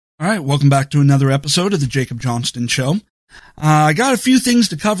All right, welcome back to another episode of the Jacob Johnston Show. I got a few things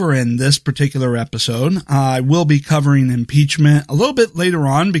to cover in this particular episode. I will be covering impeachment a little bit later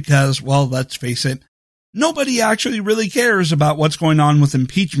on because, well, let's face it, nobody actually really cares about what's going on with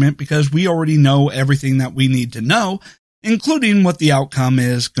impeachment because we already know everything that we need to know, including what the outcome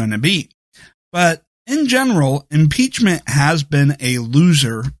is going to be. But in general, impeachment has been a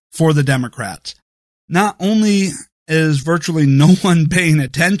loser for the Democrats. Not only is virtually no one paying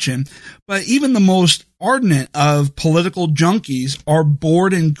attention, but even the most ardent of political junkies are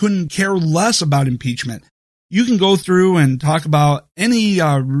bored and couldn't care less about impeachment. You can go through and talk about any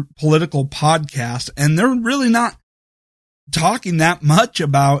political podcast, and they're really not talking that much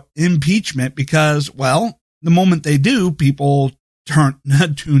about impeachment because, well, the moment they do, people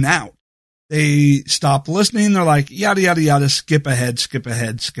tune out. They stop listening. They're like, yada, yada, yada, skip ahead, skip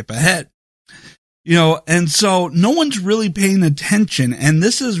ahead, skip ahead. You know, and so no one's really paying attention. And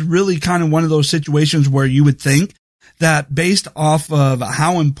this is really kind of one of those situations where you would think that based off of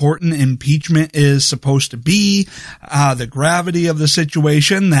how important impeachment is supposed to be, the gravity of the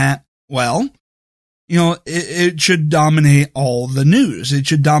situation, that, well, you know, it should dominate all the news. It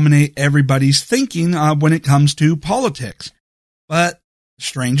should dominate everybody's thinking when it comes to politics. But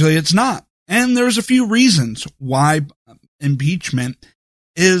strangely, it's not. And there's a few reasons why impeachment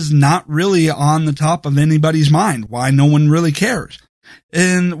is not really on the top of anybody's mind, why no one really cares.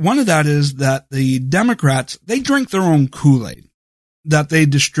 And one of that is that the Democrats, they drink their own Kool-Aid that they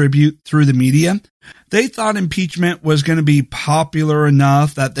distribute through the media. They thought impeachment was going to be popular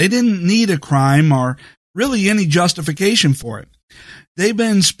enough that they didn't need a crime or really any justification for it. They've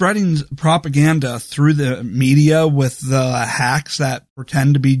been spreading propaganda through the media with the hacks that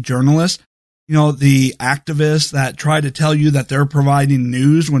pretend to be journalists. You know, the activists that try to tell you that they're providing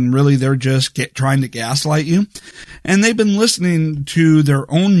news when really they're just trying to gaslight you. And they've been listening to their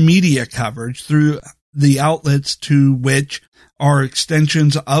own media coverage through the outlets to which are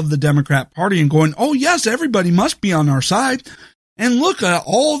extensions of the Democrat Party and going, oh, yes, everybody must be on our side. And look at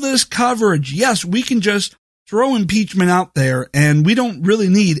all this coverage. Yes, we can just throw impeachment out there and we don't really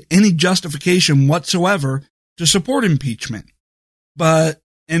need any justification whatsoever to support impeachment. But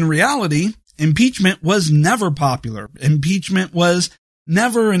in reality, impeachment was never popular. Impeachment was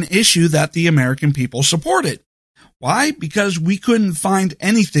never an issue that the American people supported. Why? Because we couldn't find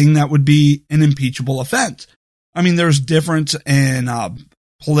anything that would be an impeachable offense. I mean, there's difference in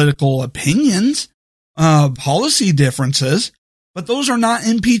political opinions, policy differences, but those are not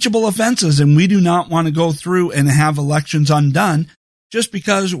impeachable offenses, and we do not want to go through and have elections undone just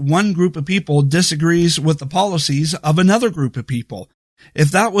because one group of people disagrees with the policies of another group of people.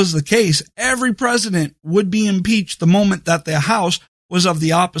 If that was the case, every president would be impeached the moment that the House was of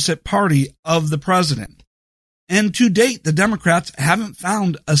the opposite party of the president. And to date, the Democrats haven't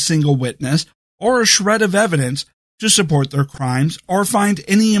found a single witness or a shred of evidence to support their crimes or find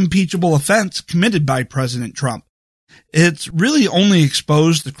any impeachable offense committed by President Trump. It's really only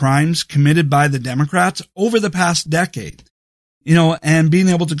exposed the crimes committed by the Democrats over the past decade. You know, and being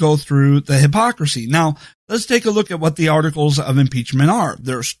able to go through the hypocrisy. Now, let's take a look at what the articles of impeachment are.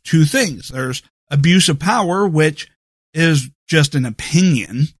 There's two things. There's abuse of power, which is just an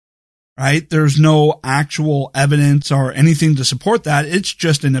opinion, right? There's no actual evidence or anything to support that. It's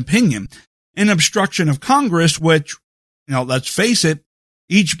just an opinion. And obstruction of Congress, which, you know, let's face it,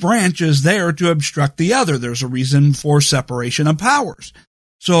 each branch is there to obstruct the other. There's a reason for separation of powers.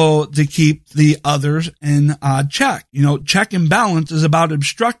 So to keep the others in check, you know, check and balance is about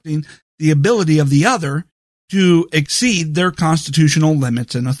obstructing the ability of the other to exceed their constitutional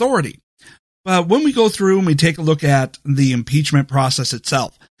limits and authority. But when we go through and we take a look at the impeachment process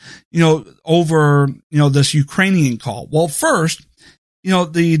itself, you know, over, you know, this Ukrainian call. Well, first, you know,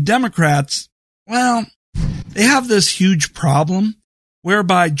 the Democrats, well, they have this huge problem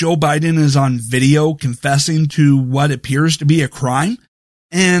whereby Joe Biden is on video confessing to what appears to be a crime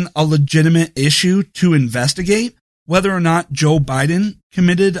and a legitimate issue to investigate whether or not Joe Biden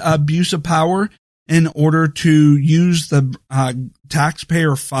committed abuse of power in order to use the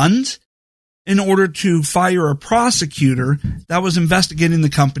taxpayer funds in order to fire a prosecutor that was investigating the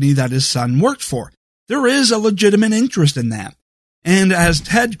company that his son worked for. There is a legitimate interest in that. And as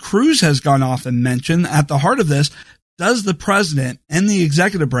Ted Cruz has gone off and mentioned, at the heart of this, does the president and the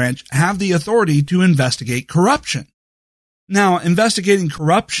executive branch have the authority to investigate corruption? Now, investigating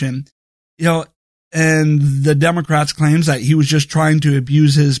corruption, you know, and the Democrats' claims that he was just trying to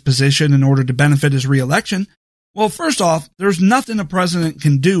abuse his position in order to benefit his reelection. Well, first off, there's nothing a president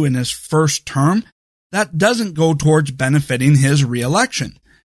can do in his first term that doesn't go towards benefiting his reelection.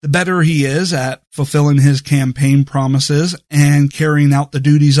 the better he is at fulfilling his campaign promises and carrying out the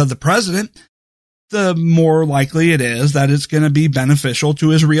duties of the president, the more likely it is that it's going to be beneficial to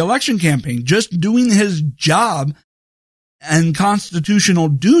his reelection campaign. Just doing his job and constitutional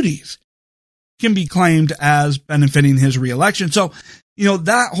duties can be claimed as benefiting his reelection. So,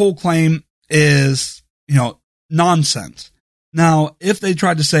 that whole claim is, nonsense. Now, if they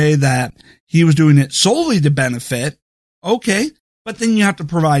tried to say that he was doing it solely to benefit, okay, but then you have to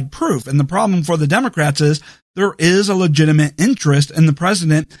provide proof. And the problem for the Democrats is there is a legitimate interest in the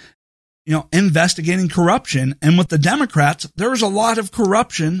president, investigating corruption. And with the Democrats, there's a lot of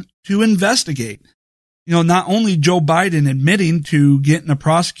corruption to investigate. Not only Joe Biden admitting to getting a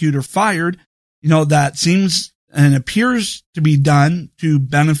prosecutor fired, that seems and appears to be done to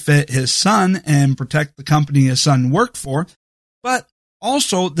benefit his son and protect the company his son worked for, but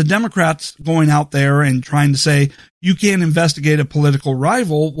also the Democrats going out there and trying to say, you can't investigate a political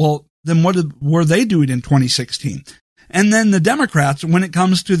rival. Well, then what were they doing in 2016? And then the Democrats, when it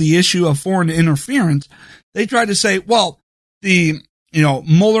comes to the issue of foreign interference, they try to say, well, the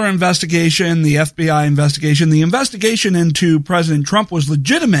Mueller investigation, the FBI investigation, the investigation into President Trump was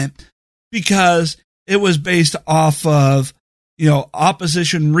legitimate because it was based off of,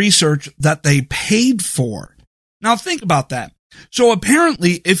 opposition research that they paid for. Now think about that. So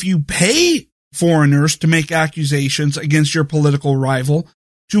apparently, if you pay foreigners to make accusations against your political rival,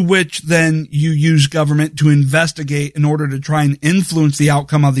 to which then you use government to investigate in order to try and influence the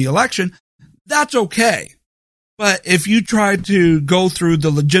outcome of the election, that's okay. But if you try to go through the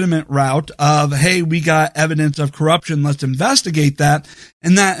legitimate route of, hey, we got evidence of corruption, let's investigate that,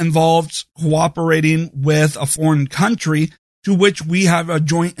 and that involves cooperating with a foreign country to which we have a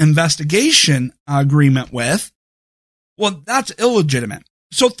joint investigation agreement with, well, that's illegitimate.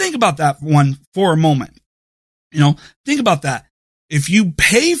 So think about that one for a moment. Think about that. If you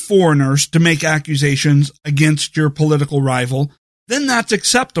pay foreigners to make accusations against your political rival, then that's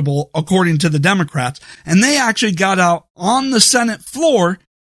acceptable according to the Democrats. And they actually got out on the Senate floor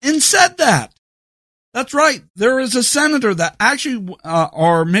and said that. That's right. There is a senator that actually,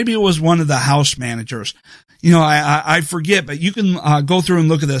 or maybe it was one of the House managers. I forget, but you can go through and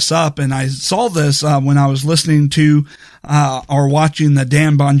look at this up. And I saw this when I was listening to or watching the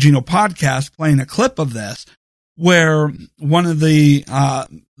Dan Bongino podcast, playing a clip of this, where one of the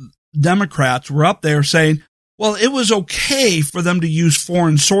Democrats were up there saying, well, it was okay for them to use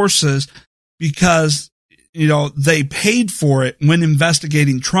foreign sources because, they paid for it when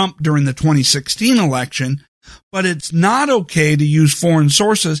investigating Trump during the 2016 election, but it's not okay to use foreign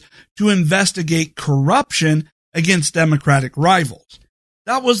sources to investigate corruption against Democratic rivals.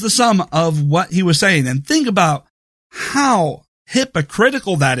 That was the sum of what he was saying. And think about how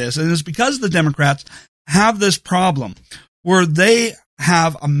hypocritical that is. And it's because the Democrats have this problem where they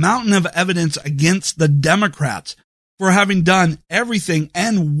have a mountain of evidence against the Democrats for having done everything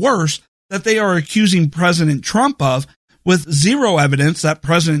and worse that they are accusing President Trump of, with zero evidence that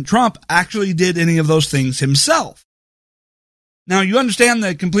President Trump actually did any of those things himself. Now, you understand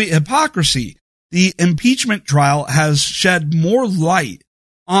the complete hypocrisy. The impeachment trial has shed more light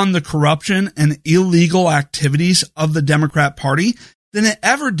on the corruption and illegal activities of the Democrat Party than it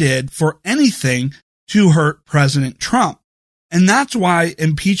ever did for anything to hurt President Trump. And that's why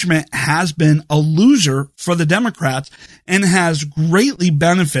impeachment has been a loser for the Democrats and has greatly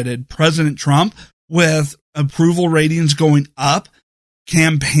benefited President Trump with approval ratings going up,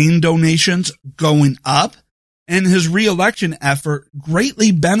 campaign donations going up, and his reelection effort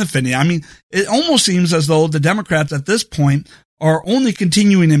greatly benefiting. I mean, it almost seems as though the Democrats at this point are only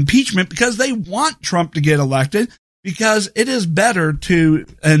continuing impeachment because they want Trump to get elected, because it is better to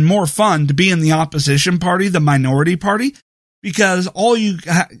and more fun to be in the opposition party, the minority party, because all you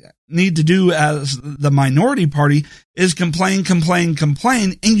need to do as the minority party is complain,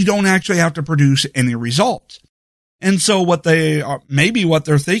 and you don't actually have to produce any results. And so what they are, maybe what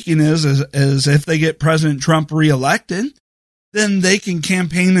they're thinking is if they get President Trump reelected, then they can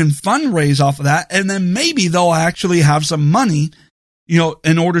campaign and fundraise off of that. And then maybe they'll actually have some money,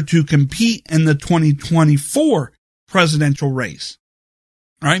 in order to compete in the 2024 presidential race.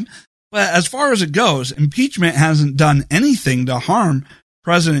 Right? But as far as it goes, impeachment hasn't done anything to harm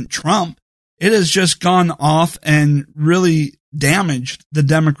President Trump. It has just gone off and really damaged the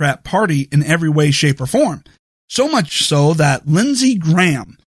Democrat Party in every way, shape, or form. So much so that Lindsey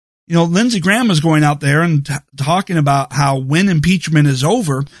Graham is going out there and talking about how when impeachment is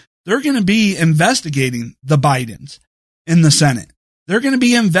over, they're going to be investigating the Bidens in the Senate. They're going to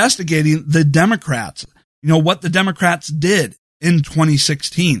be investigating the Democrats, what the Democrats did in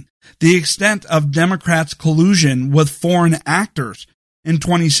 2016. The extent of Democrats' collusion with foreign actors in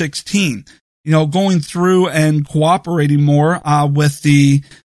 2016, going through and cooperating more with the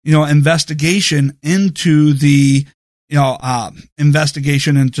investigation into the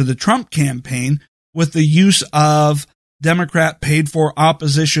Trump campaign with the use of Democrat paid for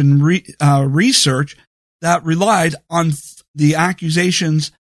opposition research that relied on the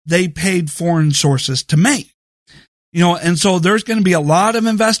accusations they paid foreign sources to make. And so there's going to be a lot of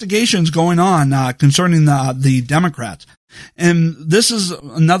investigations going on concerning the Democrats. And this is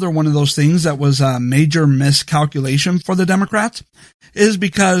another one of those things that was a major miscalculation for the Democrats, is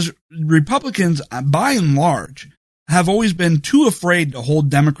because Republicans, by and large, have always been too afraid to hold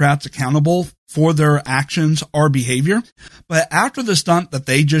Democrats accountable for their actions or behavior. But after the stunt that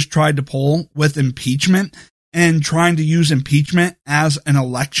they just tried to pull with impeachment and trying to use impeachment as an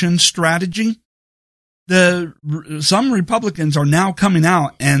election strategy, some Republicans are now coming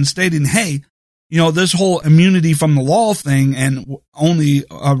out and stating, hey, this whole immunity from the law thing and only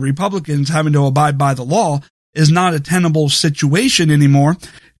Republicans having to abide by the law is not a tenable situation anymore.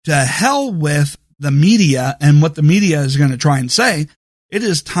 To hell with the media and what the media is going to try and say. It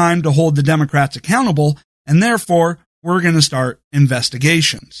is time to hold the Democrats accountable, and therefore we're going to start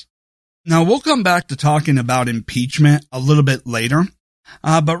investigations. Now, we'll come back to talking about impeachment a little bit later.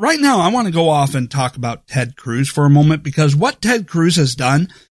 But right now, I want to go off and talk about Ted Cruz for a moment, because what Ted Cruz has done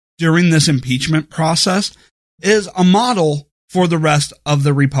during this impeachment process is a model for the rest of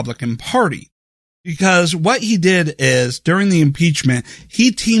the Republican Party. Because what he did is, during the impeachment,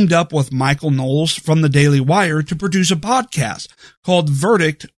 he teamed up with Michael Knowles from the Daily Wire to produce a podcast called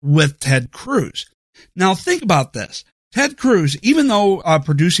Verdict with Ted Cruz. Now, think about this. Ted Cruz, even though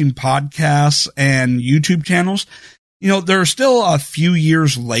producing podcasts and YouTube channels, they're still a few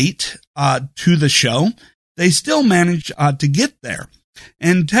years late to the show, they still managed to get there.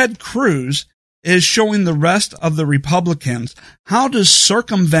 And Ted Cruz is showing the rest of the Republicans how to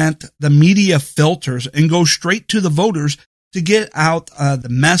circumvent the media filters and go straight to the voters to get out the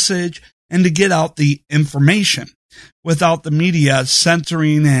message and to get out the information without the media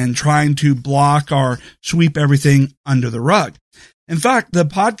censoring and trying to block or sweep everything under the rug. In fact, the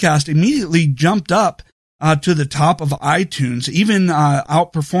podcast immediately jumped up to the top of iTunes, even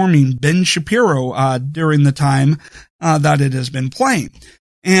outperforming Ben Shapiro during the time that it has been playing.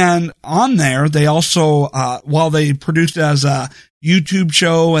 And on there, they also, while they produced it as a YouTube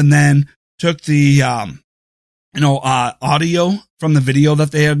show and then took the, audio from the video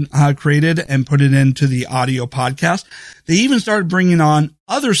that they had created and put it into the audio podcast, they even started bringing on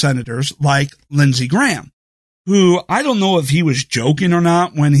other senators like Lindsey Graham, who I don't know if he was joking or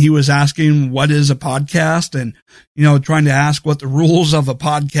not when he was asking what is a podcast and, trying to ask what the rules of a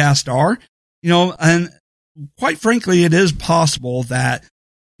podcast are, and quite frankly, it is possible that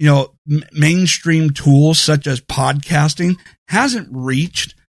mainstream tools such as podcasting hasn't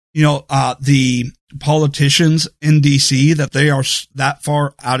reached, the politicians in DC, that they are that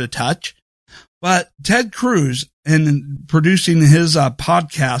far out of touch. But Ted Cruz, in producing his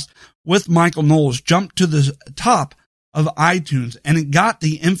podcast with Michael Knowles, jumped to the top of iTunes, and it got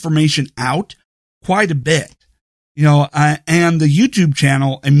the information out quite a bit, and the YouTube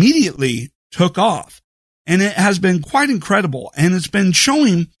channel immediately took off. And it has been quite incredible. And it's been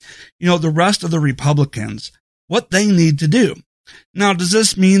showing, the rest of the Republicans what they need to do. Now, does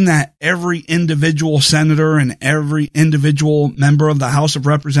this mean that every individual senator and every individual member of the House of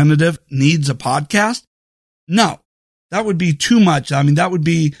Representatives needs a podcast? No, that would be too much. I mean, that would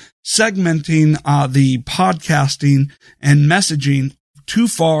be segmenting the podcasting and messaging too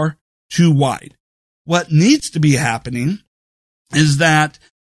far, too wide. What needs to be happening is that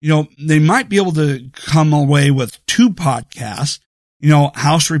they might be able to come away with two podcasts,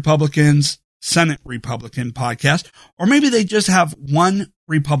 House Republicans, Senate Republican podcast, or maybe they just have one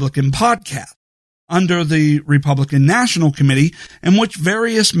Republican podcast under the Republican National Committee, in which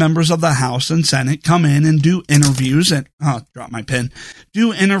various members of the House and Senate come in and do interviews and,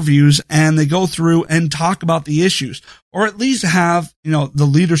 do interviews, and they go through and talk about the issues, or at least have, the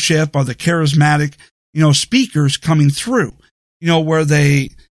leadership or the charismatic, speakers coming through, where they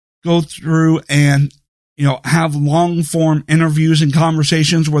go through and, have long form interviews and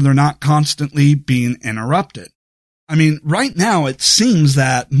conversations where they're not constantly being interrupted. I mean, right now it seems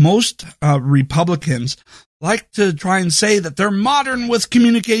that most Republicans like to try and say that they're modern with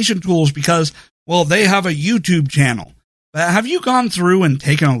communication tools because, well, they have a YouTube channel. But have you gone through and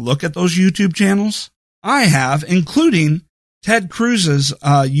taken a look at those YouTube channels? I have, including Ted Cruz's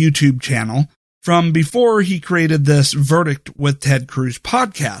YouTube channel from before he created this Verdict with Ted Cruz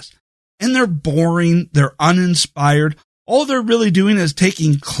podcast. And they're boring. They're uninspired. All they're really doing is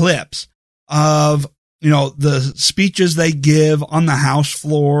taking clips of the speeches they give on the House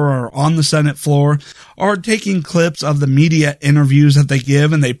floor or on the Senate floor, or taking clips of the media interviews that they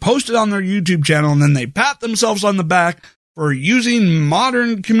give and they post it on their YouTube channel, and then they pat themselves on the back for using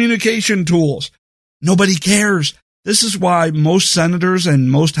modern communication tools. Nobody cares. This is why most senators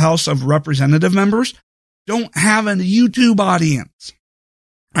and most House of Representative members don't have a YouTube audience,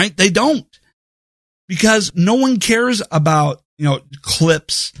 right? They don't, because no one cares about,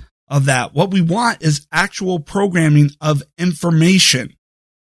 clips of that. What we want is actual programming of information,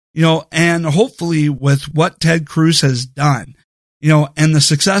 and hopefully with what Ted Cruz has done, and the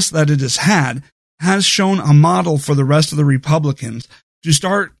success that it has shown a model for the rest of the Republicans to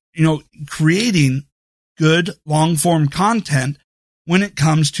start, creating good long form content when it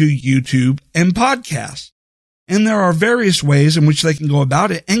comes to YouTube and podcasts. And there are various ways in which they can go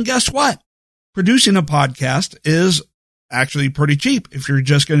about it. And guess what? Producing a podcast is actually pretty cheap. If you're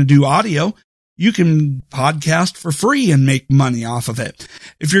just going to do audio, you can podcast for free and make money off of it.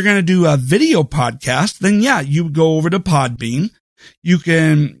 If you're going to do a video podcast, then you go over to Podbean. You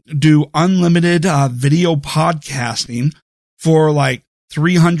can do unlimited video podcasting for like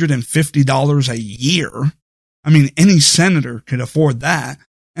 $350 a year. I mean, any senator could afford that.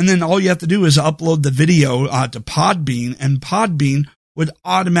 And then all you have to do is upload the video to Podbean, and Podbean would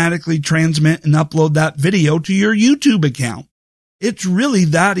automatically transmit and upload that video to your YouTube account. It's really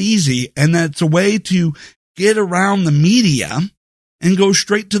that easy, and that's a way to get around the media and go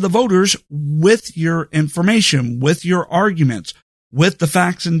straight to the voters with your information, with your arguments, with the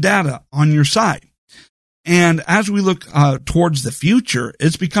facts and data on your side. And as we look towards the future,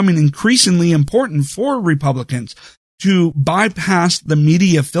 it's becoming increasingly important for Republicans to bypass the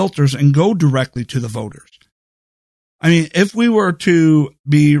media filters and go directly to the voters. I mean, if we were to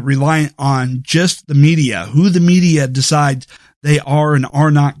be reliant on just the media, who the media decides they are and are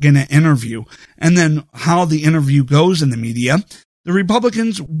not going to interview, and then how the interview goes in the media, the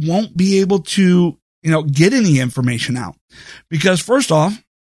Republicans won't be able to, get any information out. Because first off,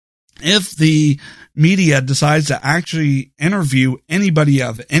 if the media decides to actually interview anybody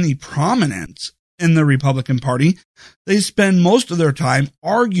of any prominence in the Republican Party, they spend most of their time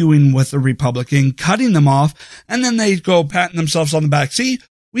arguing with the Republican, cutting them off, and then they go patting themselves on the back. See,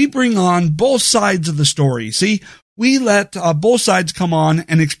 we bring on both sides of the story. See, we let both sides come on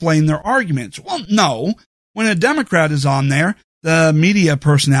and explain their arguments. Well, no. When a Democrat is on there, the media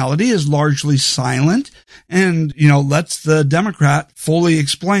personality is largely silent and, lets the Democrat fully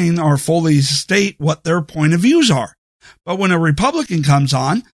explain or fully state what their point of views are. But when a Republican comes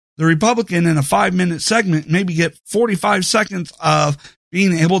on, the Republican in a 5-minute segment maybe get 45 seconds of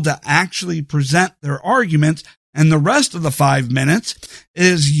being able to actually present their arguments, and the rest of the 5 minutes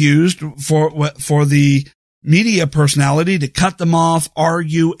is used for the media personality to cut them off,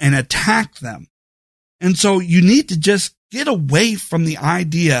 argue, and attack them. And so you need to just get away from the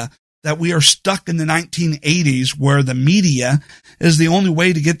idea that we are stuck in the 1980s where the media is the only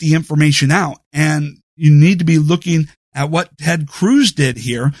way to get the information out. And you need to be looking at what Ted Cruz did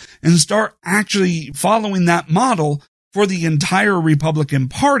here and start actually following that model for the entire Republican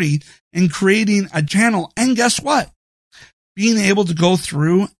Party and creating a channel. And guess what? Being able to go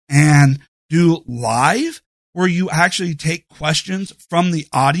through and do live where you actually take questions from the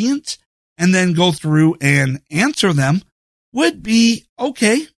audience and then go through and answer them would be,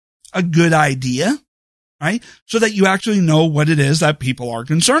 a good idea, right? So that you actually know what it is that people are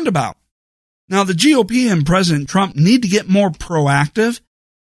concerned about. Now, the GOP and President Trump need to get more proactive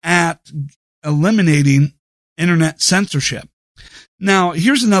at eliminating internet censorship. Now,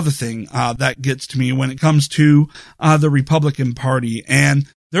 here's another thing that gets to me when it comes to the Republican Party and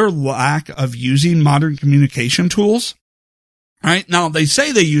their lack of using modern communication tools. Right? Now, they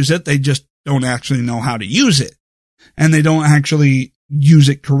say they use it, they just don't actually know how to use it. And they don't actually use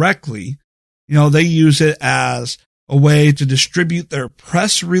it correctly. They use it as a way to distribute their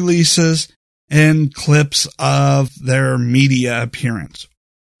press releases and clips of their media appearance.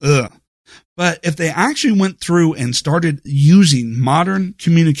 Ugh. But if they actually went through and started using modern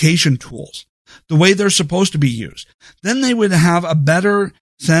communication tools the way they're supposed to be used, then they would have a better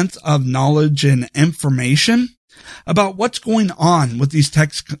sense of knowledge and information about what's going on with these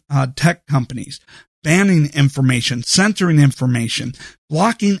tech companies, banning information, censoring information,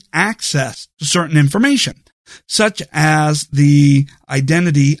 blocking access to certain information, such as the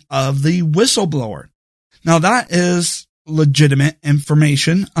identity of the whistleblower. Now, that is legitimate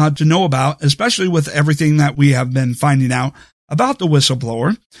information to know about, especially with everything that we have been finding out about the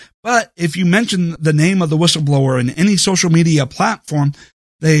whistleblower. But if you mention the name of the whistleblower in any social media platform,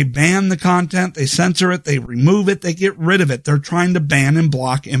 they ban the content, they censor it, they remove it, they get rid of it. They're trying to ban and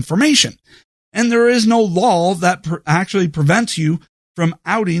block information. And there is no law that actually prevents you from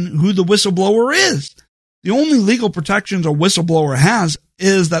outing who the whistleblower is. The only legal protections a whistleblower has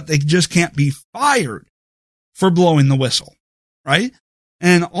is that they just can't be fired for blowing the whistle, right?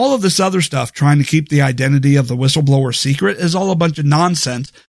 And all of this other stuff, trying to keep the identity of the whistleblower secret, is all a bunch of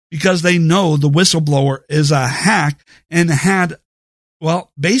nonsense because they know the whistleblower is a hack and had,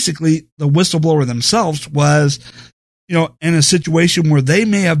 well, basically the whistleblower themselves was, in a situation where they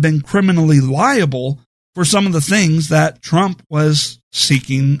may have been criminally liable for some of the things that Trump was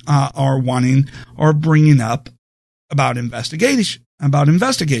seeking or wanting or bringing up about investigating.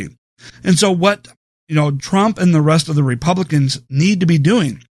 And so what, Trump and the rest of the Republicans need to be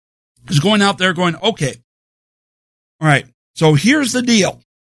doing is going out there going, okay, all right, so here's the deal,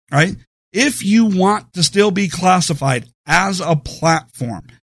 right? If you want to still be classified as a platform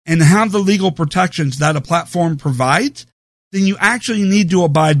and have the legal protections that a platform provides, then you actually need to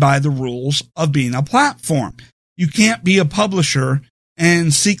abide by the rules of being a platform. You can't be a publisher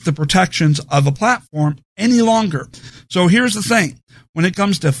and seek the protections of a platform any longer. So here's the thing. When it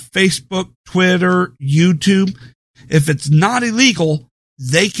comes to Facebook, Twitter, YouTube, if it's not illegal,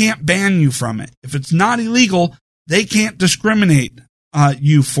 they can't ban you from it. If it's not illegal, they can't discriminate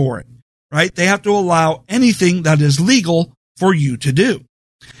you for it, right? They have to allow anything that is legal for you to do.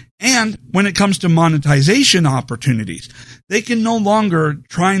 And when it comes to monetization opportunities, they can no longer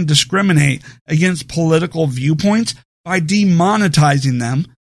try and discriminate against political viewpoints by demonetizing them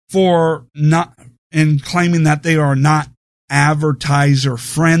for not, and claiming that they are not advertiser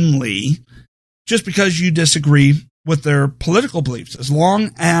friendly just because you disagree with their political beliefs. As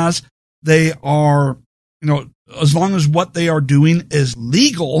long as they are, as long as what they are doing is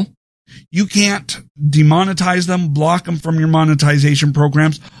legal, you can't demonetize them, block them from your monetization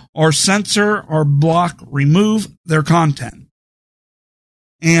programs, or censor or block, remove their content.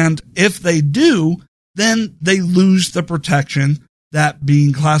 And if they do, then they lose the protection that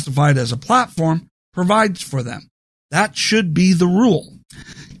being classified as a platform provides for them. That should be the rule.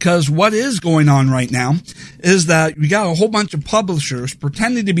 Because what is going on right now is that we got a whole bunch of publishers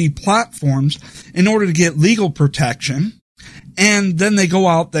pretending to be platforms in order to get legal protection. And then they go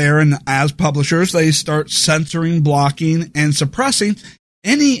out there and as publishers, they start censoring, blocking, and suppressing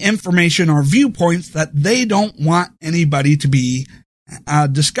any information or viewpoints that they don't want anybody to be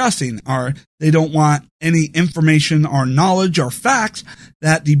discussing, or they don't want any information or knowledge or facts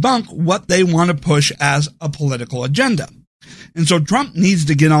that debunk what they want to push as a political agenda. And so Trump needs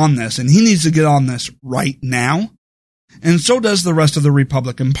to get on this, and he needs to get on this right now. And so does the rest of the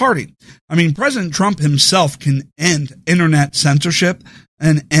Republican Party. I mean, President Trump himself can end internet censorship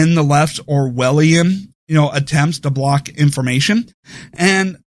and end the left's Orwellian, attempts to block information.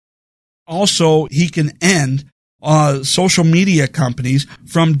 And also he can end social media companies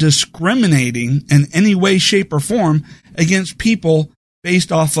from discriminating in any way, shape, or form against people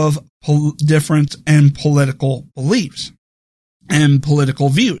based off of difference in political beliefs and political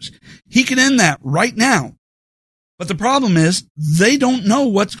views. He can end that right now. But the problem is they don't know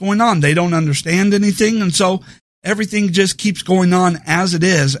what's going on. They don't understand anything. And so everything just keeps going on as it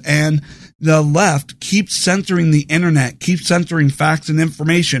is. And the left keeps censoring the internet, keeps censoring facts and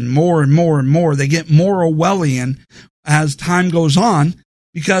information more and more and more. They get more Orwellian as time goes on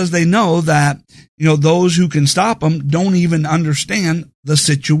because they know that, those who can stop them don't even understand the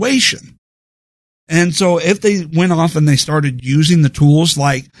situation. And so if they went off and they started using the tools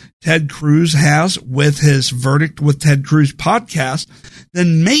like Ted Cruz has with his Verdict with Ted Cruz podcast,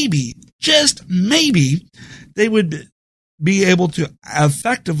 then maybe, just maybe, they would be able to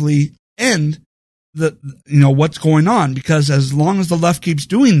effectively end what's going on. Because as long as the left keeps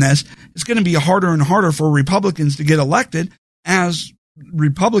doing this, it's going to be harder and harder for Republicans to get elected, as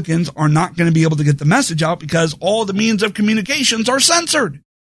Republicans are not going to be able to get the message out because all the means of communications are censored.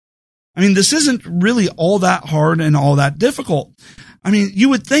 I mean, this isn't really all that hard and all that difficult. I mean, you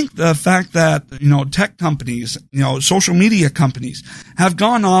would think the fact that, tech companies, social media companies have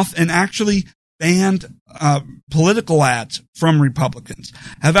gone off and actually banned political ads from Republicans,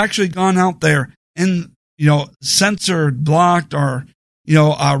 have actually gone out there and, censored, blocked, or,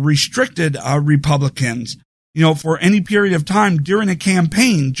 restricted Republicans, for any period of time during a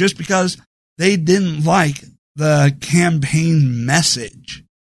campaign just because they didn't like the campaign message.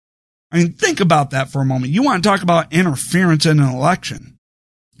 I mean, think about that for a moment. You want to talk about interference in an election.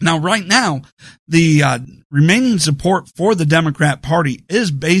 Now, right now, the remaining support for the Democrat Party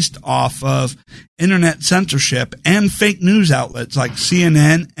is based off of internet censorship and fake news outlets like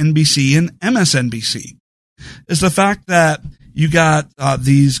CNN, NBC, and MSNBC. It's the fact that you got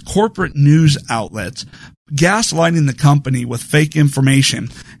these corporate news outlets gaslighting the company with fake information,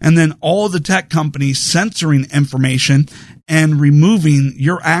 and then all the tech companies censoring information and removing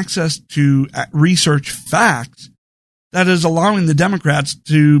your access to research facts, that is allowing the Democrats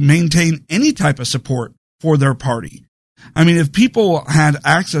to maintain any type of support for their party. I mean, if people had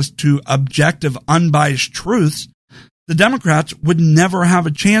access to objective, unbiased truths, the Democrats would never have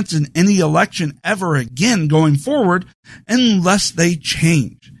a chance in any election ever again going forward unless they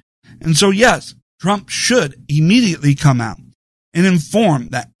change. And so, yes, Trump should immediately come out and inform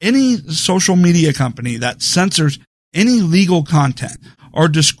that any social media company that censors any legal content or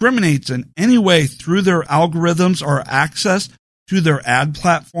discriminates in any way through their algorithms or access to their ad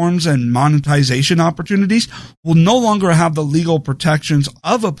platforms and monetization opportunities will no longer have the legal protections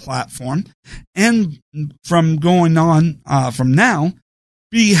of a platform, and from going on from now,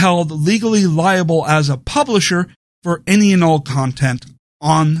 be held legally liable as a publisher for any and all content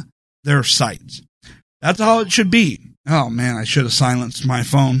on their sites. That's how it should be. Oh man, I should have silenced my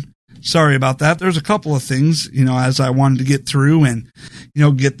phone. Sorry about that. There's a couple of things, as I wanted to get through and,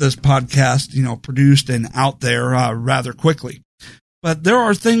 get this podcast, produced and out there rather quickly. But there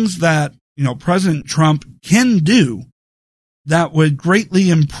are things that, President Trump can do that would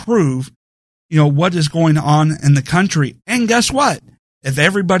greatly improve, what is going on in the country. And guess what? If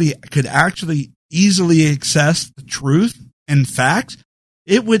everybody could actually easily access the truth and facts,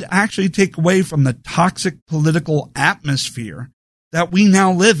 it would actually take away from the toxic political atmosphere that we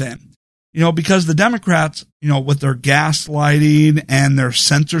now live in. Because the Democrats, with their gaslighting and their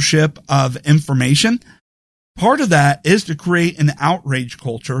censorship of information, part of that is to create an outrage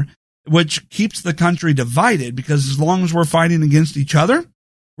culture, which keeps the country divided, because as long as we're fighting against each other,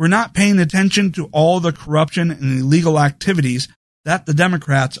 we're not paying attention to all the corruption and illegal activities that the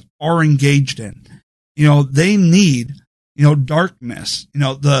Democrats are engaged in. They need, darkness,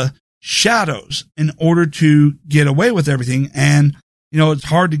 the shadows in order to get away with everything. And it's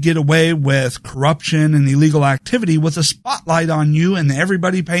hard to get away with corruption and illegal activity with a spotlight on you and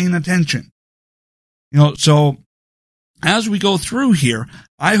everybody paying attention. So as we go through here,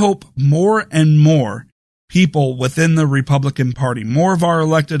 I hope more and more people within the Republican Party, more of our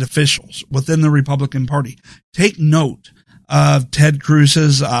elected officials within the Republican Party, take note of Ted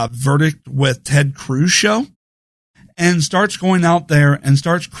Cruz's Verdict with Ted Cruz show and starts going out there and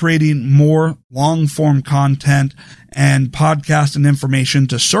starts creating more long-form content and podcast and information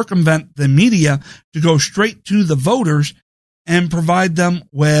to circumvent the media, to go straight to the voters and provide them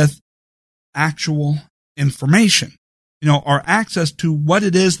with actual information, our access to what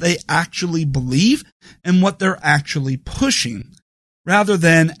it is they actually believe and what they're actually pushing, rather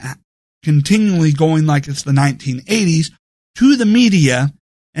than continually going like it's the 1980s to the media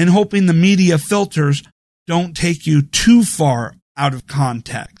and hoping the media filters don't take you too far out of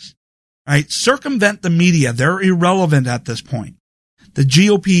context, right? Circumvent the media. They're irrelevant at this point. The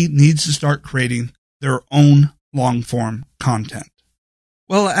GOP needs to start creating their own long-form content.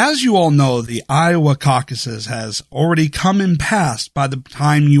 Well, as you all know, the Iowa caucuses has already come and passed by the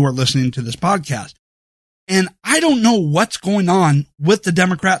time you are listening to this podcast. And I don't know what's going on with the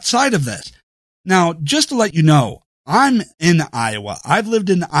Democrat side of this. Now, just to let you know, I'm in Iowa. I've lived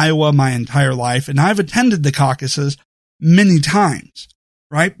in Iowa my entire life, and I've attended the caucuses many times,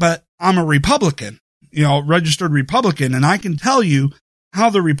 right? But I'm a Republican, registered Republican, and I can tell you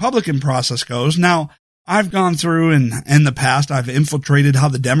how the Republican process goes. Now, I've gone through and in the past, I've infiltrated how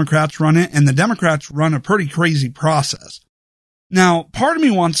the Democrats run it, and the Democrats run a pretty crazy process. Now, part of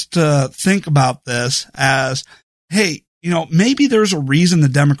me wants to think about this as, hey, maybe there's a reason the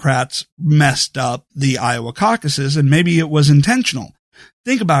Democrats messed up the Iowa caucuses, and maybe it was intentional.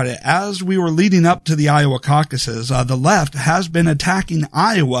 Think about it. As we were leading up to the Iowa caucuses, the left has been attacking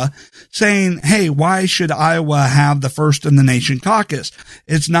Iowa, saying, hey, why should Iowa have the first in the nation caucus?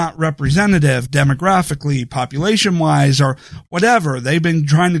 It's not representative demographically, population-wise, or whatever. They've been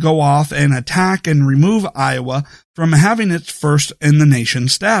trying to go off and attack and remove Iowa from having its first in the nation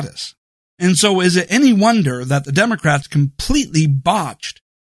status. And so is it any wonder that the Democrats completely botched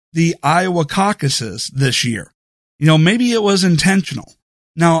the Iowa caucuses this year? Maybe it was intentional.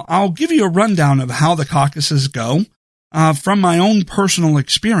 Now, I'll give you a rundown of how the caucuses go from my own personal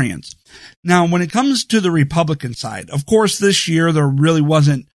experience. Now, when it comes to the Republican side, of course, this year there really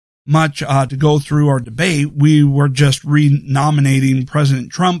wasn't much to go through or debate. We were just re-nominating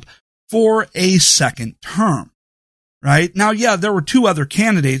President Trump for a second term. Right? Now, yeah, there were two other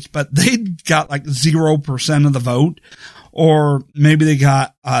candidates, but they got like 0% of the vote, or maybe they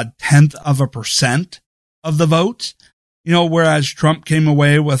got 0.1% of the votes, whereas Trump came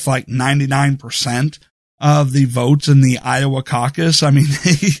away with like 99% of the votes in the Iowa caucus. I mean,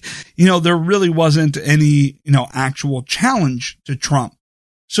 there really wasn't any, actual challenge to Trump.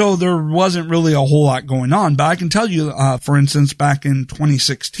 So there wasn't really a whole lot going on. But I can tell you, for instance, back in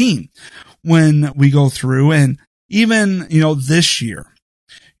 2016, when we go through and even, this year,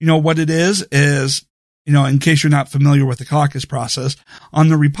 what it is, in case you're not familiar with the caucus process, on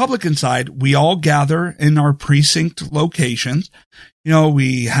the Republican side, we all gather in our precinct locations.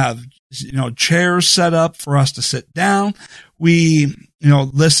 We have, chairs set up for us to sit down. We,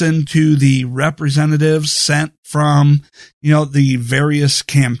 listen to the representatives sent from, the various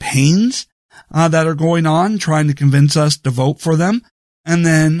campaigns, that are going on, trying to convince us to vote for them. And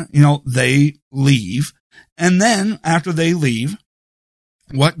then, they leave. And then after they leave,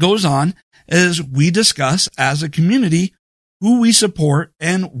 what goes on is we discuss as a community who we support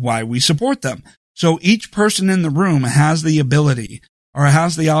and why we support them. So each person in the room has the ability or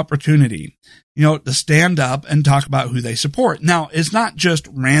has the opportunity, to stand up and talk about who they support. Now, it's not just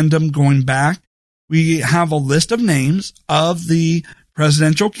random going back. We have a list of names of the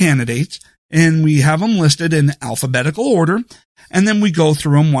presidential candidates, and we have them listed in alphabetical order. And then we go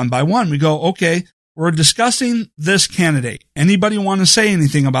through them one by one. We go, okay, we're discussing this candidate. Anybody want to say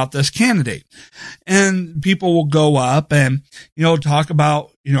anything about this candidate? And people will go up and, talk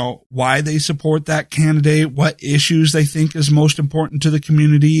about, why they support that candidate, what issues they think is most important to the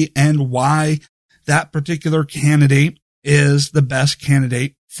community, and why that particular candidate is the best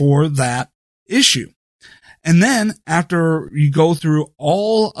candidate for that issue. And then after you go through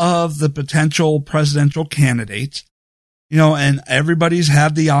all of the potential presidential candidates, and everybody's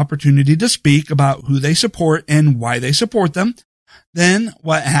had the opportunity to speak about who they support and why they support them, then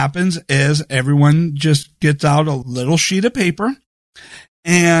what happens is everyone just gets out a little sheet of paper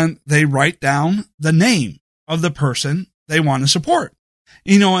and they write down the name of the person they want to support.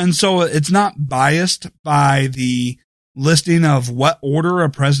 And so it's not biased by the listing of what order a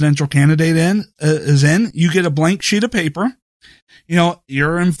presidential candidate is in. You get a blank sheet of paper.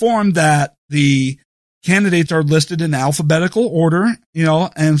 You're informed that the candidates are listed in alphabetical order,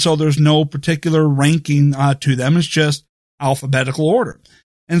 and so there's no particular ranking to them. It's just alphabetical order.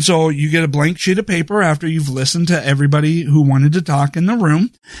 And so you get a blank sheet of paper after you've listened to everybody who wanted to talk in the room,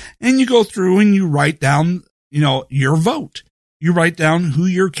 and you go through and you write down, your vote. You write down who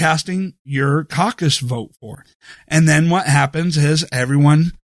you're casting your caucus vote for. And then what happens is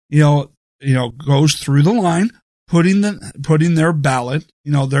everyone, goes through the line, putting their ballot,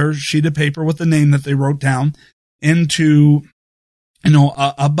 their sheet of paper with the name that they wrote down into,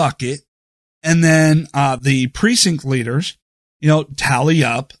 a bucket. And then, the precinct leaders, tally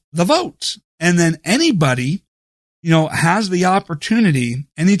up the votes. And then anybody, has the opportunity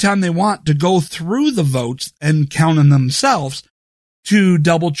anytime they want to go through the votes and count them themselves to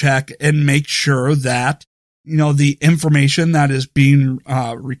double check and make sure that, the information that is being,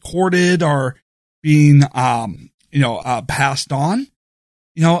 recorded or being, passed on,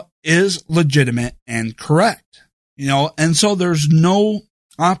 is legitimate and correct, and so there's no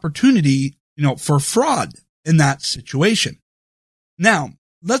opportunity, for fraud in that situation. Now,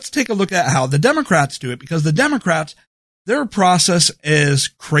 let's take a look at how the Democrats do it, because the Democrats, their process is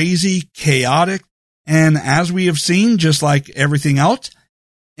crazy, chaotic, and as we have seen, just like everything else,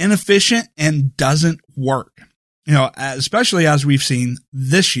 inefficient and doesn't work, especially as we've seen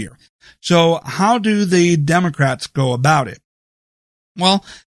this year. So how do the Democrats go about it? Well,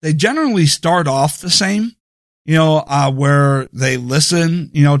 they generally start off the same, where they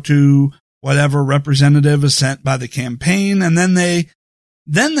listen, to whatever representative is sent by the campaign, and then they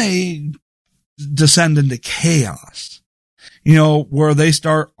descend into chaos, where they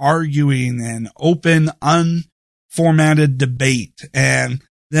start arguing and open, unformatted debate and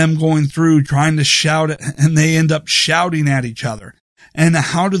them going through trying to shout it, and they end up shouting at each other. And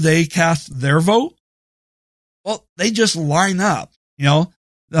how do they cast their vote? Well, they just line up,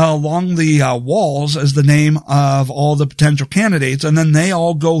 along the walls as the name of all the potential candidates. And then they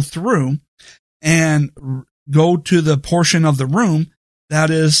all go through and go to the portion of the room that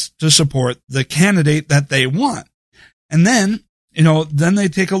is to support the candidate that they want. And then, then they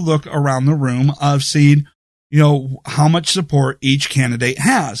take a look around the room of seeing, how much support each candidate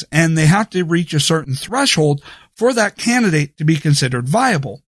has. And they have to reach a certain threshold for that candidate to be considered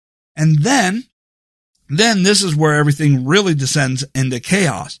viable. And then this is where everything really descends into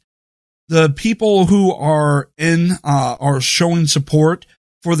chaos. The people who are are showing support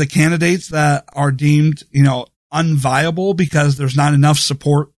for the candidates that are deemed, unviable because there's not enough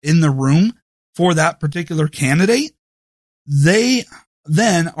support in the room for that particular candidate, they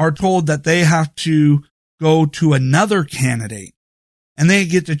then are told that they have to go to another candidate. and they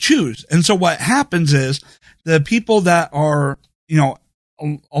get to choose. And so what happens is the people that are,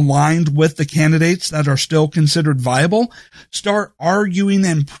 aligned with the candidates that are still considered viable start arguing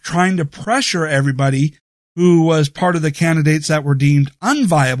and trying to pressure everybody who was part of the candidates that were deemed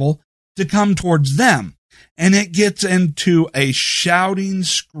unviable to come towards them. And it gets into a shouting,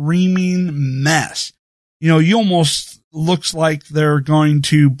 screaming mess. You almost looks like they're going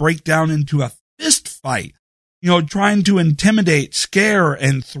to break down into a fist fight, trying to intimidate, scare,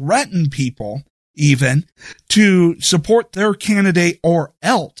 and threaten people even to support their candidate or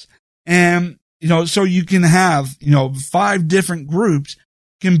else. And, so you can have, 5 different groups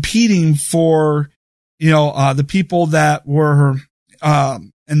competing for, the people that were,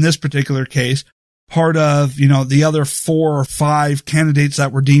 in this particular case, part of, the other 4 or 5 candidates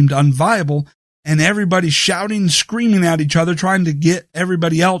that were deemed unviable, and everybody shouting, screaming at each other, trying to get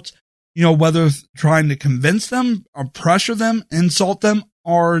everybody else, whether trying to convince them or pressure them, insult them,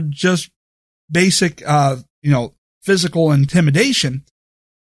 or just basic, physical intimidation,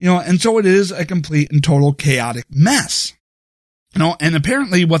 and so it is a complete and total chaotic mess. And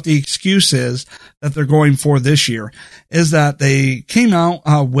apparently what the excuse is that they're going for this year is that they came out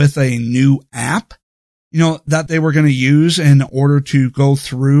with a new app, that they were going to use in order to go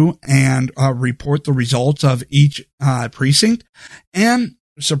through and report the results of each precinct. And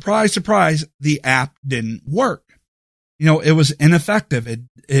surprise, surprise, the app didn't work. It was ineffective.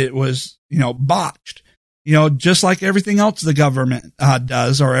 It was, botched, just like everything else the government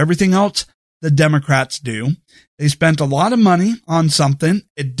does, or everything else the Democrats do. They spent a lot of money on something.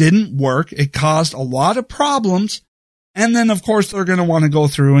 It didn't work. It caused a lot of problems. And then, of course, they're going to want to go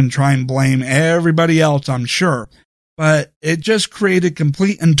through and try and blame everybody else, I'm sure. But it just created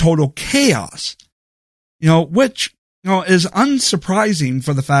complete and total chaos, which, is unsurprising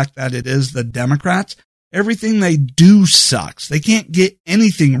for the fact that it is the Democrats. Everything they do sucks. They can't get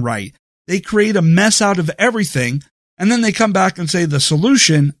anything right. They create a mess out of everything. And then they come back and say the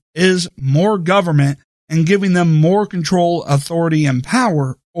solution is more government and giving them more control, authority, and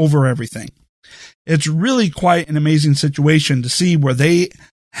power over everything. It's really quite an amazing situation to see where they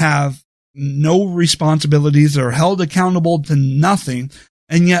have no responsibilities. They're held accountable to nothing.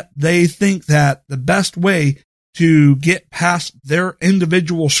 And yet they think that the best way to get past their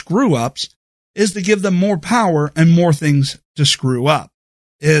individual screw ups is to give them more power and more things to screw up.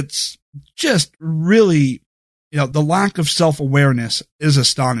 It's just really, the lack of self-awareness is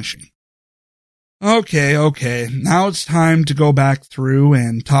astonishing. Okay. Now it's time to go back through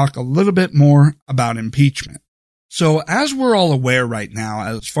and talk a little bit more about impeachment. So as we're all aware right now,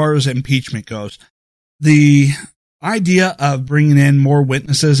 as far as impeachment goes, the idea of bringing in more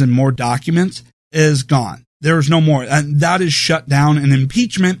witnesses and more documents is gone. There's no more. And that is shut down, and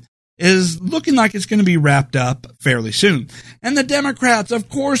impeachment is looking like it's going to be wrapped up fairly soon. And the Democrats, of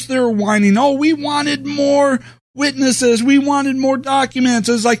course, they're whining, we wanted more witnesses. We wanted more documents.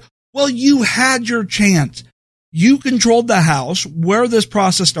 It's like, well, you had your chance. You controlled the House where this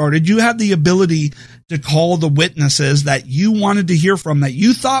process started. You had the ability to call the witnesses that you wanted to hear from, that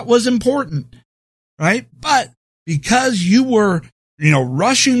you thought was important, right? But because you were,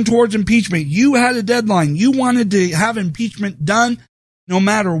 rushing towards impeachment, you had a deadline. You wanted to have impeachment done no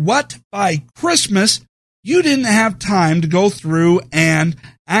matter what by Christmas. You didn't have time to go through and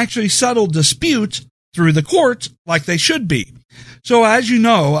actually settle disputes through the courts like they should be. So as you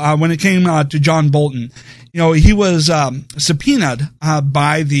know, when it came to John Bolton, he was subpoenaed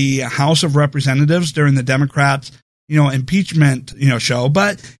by the House of Representatives during the Democrats, impeachment, show,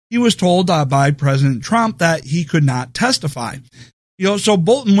 but he was told by President Trump that he could not testify. So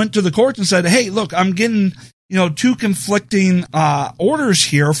Bolton went to the courts and said, hey, look, I'm getting, 2 conflicting orders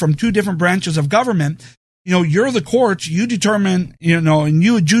here from 2 different branches of government. You're the courts, you determine, and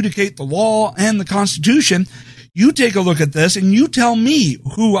you adjudicate the law and the Constitution. You take a look at this and you tell me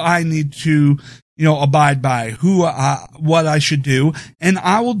who I need to, abide by, what I should do, and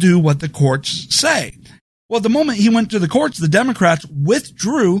I will do what the courts say. Well, the moment he went to the courts, the Democrats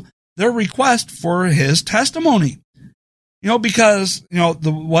withdrew their request for his testimony. Because,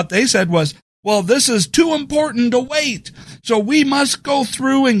 what they said was, well, this is too important to wait. So we must go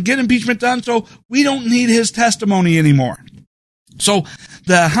through and get impeachment done. So we don't need his testimony anymore. So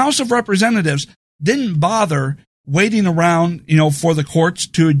the House of Representatives didn't bother waiting around, for the courts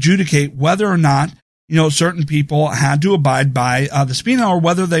to adjudicate whether or not, certain people had to abide by the subpoena or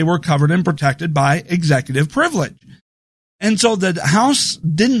whether they were covered and protected by executive privilege. And so the House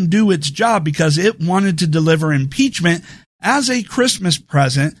didn't do its job because it wanted to deliver impeachment as a Christmas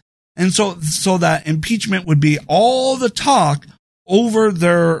present. And so that impeachment would be all the talk over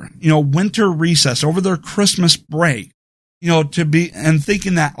their, winter recess, over their Christmas break. to be, and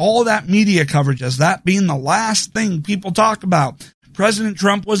thinking that all that media coverage, as that being the last thing people talk about, President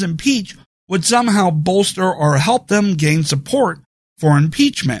Trump was impeached, would somehow bolster or help them gain support for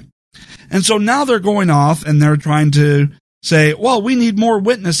impeachment. And so now they're going off and they're trying to say, well, we need more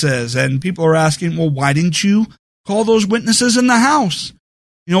witnesses. And people are asking, well, why didn't you call those witnesses in the House?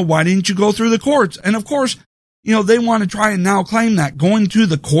 Why didn't you go through the courts? And of course, they want to try and now claim that going to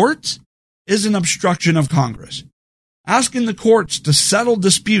the courts is an obstruction of Congress. Asking the courts to settle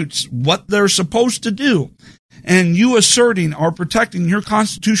disputes, what they're supposed to do, and you asserting or protecting your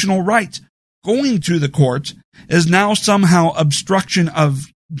constitutional rights, going to the courts, is now somehow obstruction of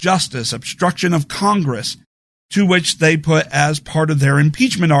justice, obstruction of Congress, to which they put as part of their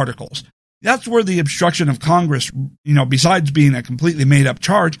impeachment articles. That's where the obstruction of Congress, besides being a completely made up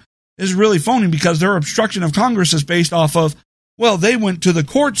charge, is really phony, because their obstruction of Congress is based off of, well, they went to the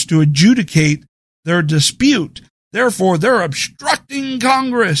courts to adjudicate their dispute. Therefore, they're obstructing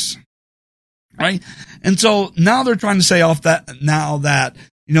Congress, right? And so now they're trying to say off that now that,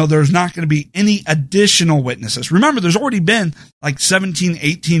 there's not going to be any additional witnesses. Remember, there's already been like 17,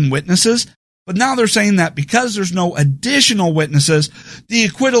 18 witnesses, but now they're saying that because there's no additional witnesses, the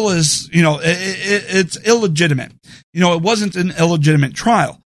acquittal is, it's illegitimate. It wasn't an illegitimate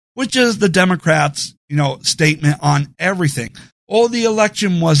trial, which is the Democrats', statement on everything. Oh, the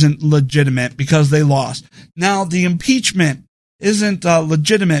election wasn't legitimate because they lost. Now the impeachment isn't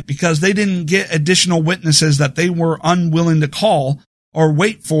legitimate because they didn't get additional witnesses that they were unwilling to call or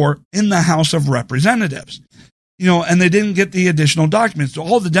wait for in the House of Representatives. And they didn't get the additional documents. So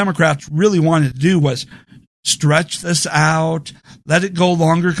all the Democrats really wanted to do was stretch this out, let it go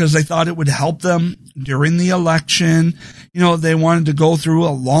longer because they thought it would help them during the election. They wanted to go through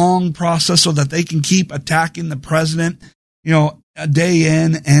a long process so that they can keep attacking the president, day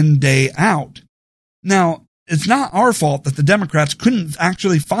in and day out. Now, it's not our fault that the Democrats couldn't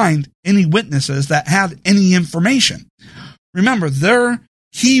actually find any witnesses that had any information. Remember, their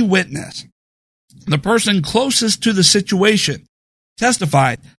key witness, the person closest to the situation,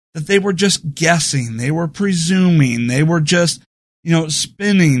 testified that they were just guessing, they were presuming, they were just,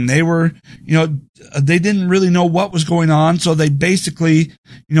 spinning, they were, they didn't really know what was going on, so they basically,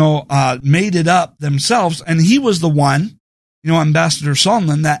 made it up themselves, and he was the one, Ambassador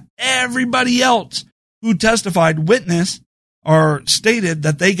Sondland, that everybody else who testified witnessed or stated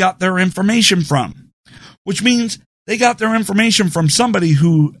that they got their information from, which means they got their information from somebody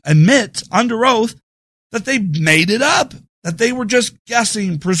who admits under oath that they made it up, that they were just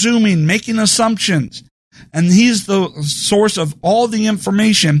guessing, presuming, making assumptions. And he's the source of all the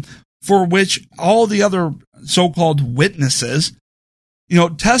information for which all the other so-called witnesses,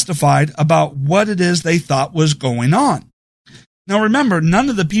 testified about what it is they thought was going on. Now remember, none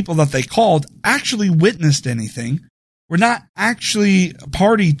of the people that they called actually witnessed anything. Were not actually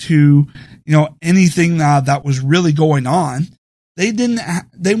party to, anything that was really going on. They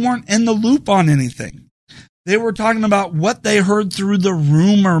weren't in the loop on anything. They were talking about what they heard through the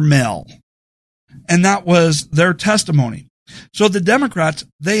rumor mill. And that was their testimony. So the Democrats,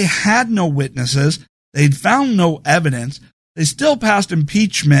 they had no witnesses. They'd found no evidence. They still passed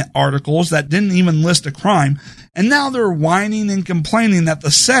impeachment articles that didn't even list a crime. And now they're whining and complaining that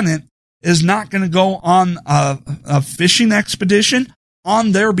the Senate is not going to go on a fishing expedition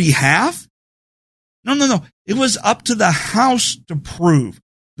on their behalf? No. It was up to the House to prove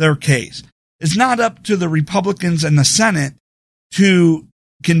their case. It's not up to the Republicans and the Senate to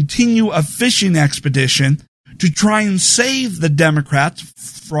continue a fishing expedition to try and save the Democrats'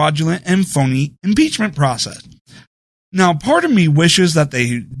 fraudulent and phony impeachment process. Now, part of me wishes that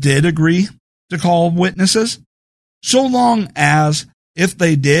they did agree to call witnesses, so long as, if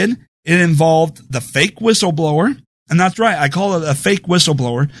they did, it involved the fake whistleblower. And that's right, I call it a fake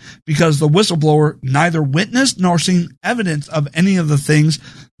whistleblower because the whistleblower neither witnessed nor seen evidence of any of the things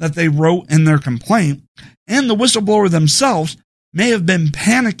that they wrote in their complaint. And the whistleblower themselves may have been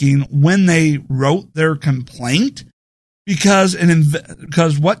panicking when they wrote their complaint because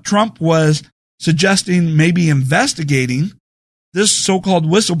what Trump was suggesting maybe investigating, this so-called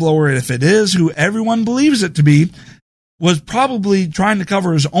whistleblower, if it is who everyone believes it to be, was probably trying to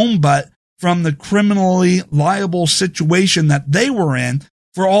cover his own butt from the criminally liable situation that they were in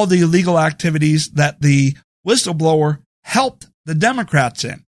for all the illegal activities that the whistleblower helped the Democrats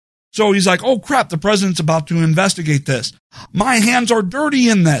in. So he's like, oh crap, the president's about to investigate this. My hands are dirty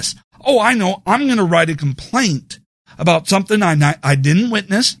in this. Oh, I know, I'm going to write a complaint about something I didn't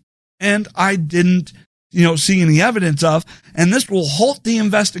witness and I didn't, see any evidence of, and this will halt the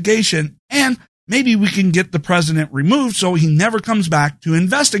investigation, and maybe we can get the president removed so he never comes back to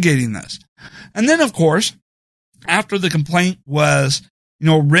investigating this. And then, of course, after the complaint was,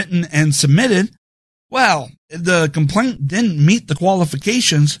 written and submitted, well, the complaint didn't meet the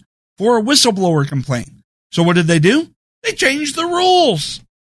qualifications for a whistleblower complaint. So what did they do? They changed the rules.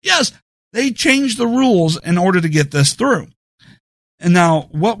 Yes, they changed the rules in order to get this through. And now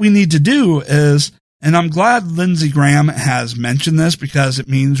what we need to do is, and I'm glad Lindsey Graham has mentioned this because it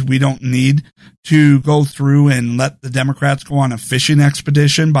means we don't need to go through and let the Democrats go on a fishing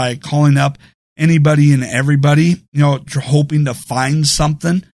expedition by calling up anybody and everybody, hoping to find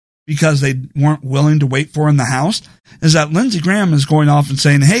something because they weren't willing to wait for in the House, is that Lindsey Graham is going off and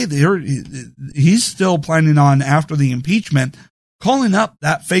saying, hey, he's still planning on, after the impeachment, calling up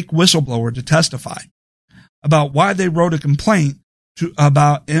that fake whistleblower to testify about why they wrote a complaint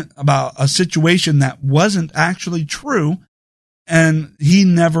about a situation that wasn't actually true, and he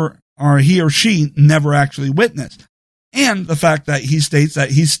or she never actually witnessed. And the fact that he states that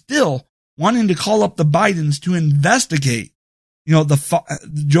he's still wanting to call up the Bidens to investigate,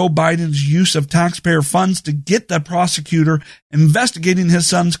 Joe Biden's use of taxpayer funds to get the prosecutor investigating his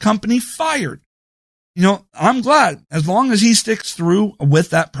son's company fired. I'm glad, as long as he sticks through with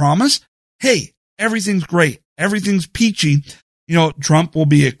that promise, hey, everything's great. Everything's peachy. Trump will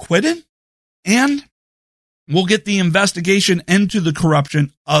be acquitted, and we'll get the investigation into the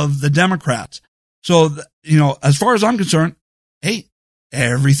corruption of the Democrats. So, as far as I'm concerned, hey,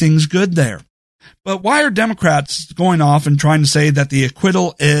 everything's good there. But why are Democrats going off and trying to say that the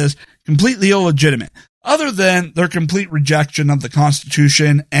acquittal is completely illegitimate, other than their complete rejection of the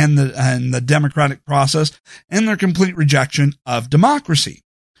Constitution and the democratic process and their complete rejection of democracy?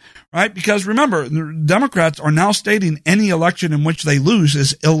 Right? Because remember, the Democrats are now stating any election in which they lose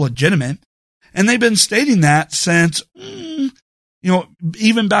is illegitimate. And they've been stating that since,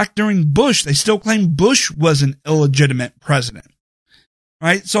 even back during Bush. They still claim Bush was an illegitimate president.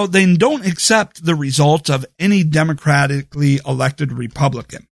 Right? So they don't accept the results of any democratically elected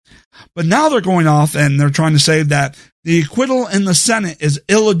Republican. But now they're going off and they're trying to say that the acquittal in the Senate is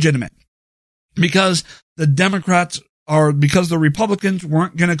illegitimate because because the Republicans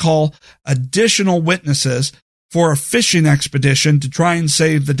weren't going to call additional witnesses for a fishing expedition to try and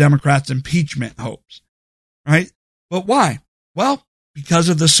save the Democrats' impeachment hopes. Right? But why? Well, because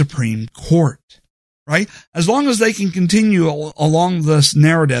of the Supreme Court. Right? As long as they can continue along this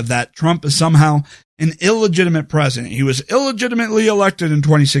narrative that Trump is somehow an illegitimate president. He was illegitimately elected in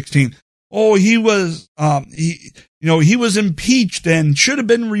 2016. Oh, he was impeached and should have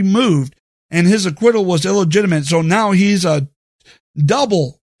been removed, and his acquittal was illegitimate. So now he's a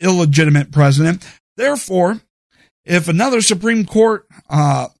double illegitimate president. Therefore, if another Supreme Court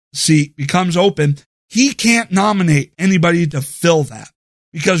seat becomes open, he can't nominate anybody to fill that,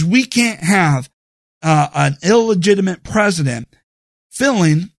 because we can't have an illegitimate president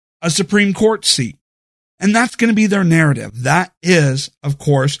filling a Supreme Court seat. And that's going to be their narrative. That is, of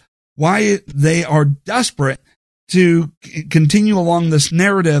course, why they are desperate to continue along this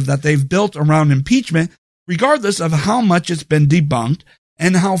narrative that they've built around impeachment, regardless of how much it's been debunked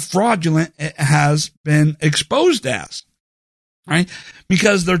and how fraudulent it has been exposed as. Right?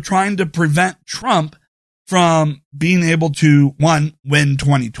 Because they're trying to prevent Trump from being able to, win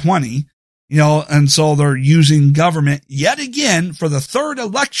 2020, and so they're using government yet again for the third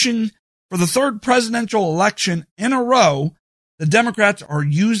presidential election in a row. The Democrats are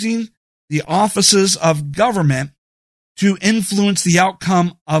using the offices of government to influence the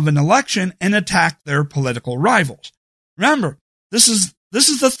outcome of an election and attack their political rivals. Remember, this is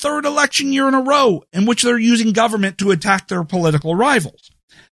the third election year in a row in which they're using government to attack their political rivals.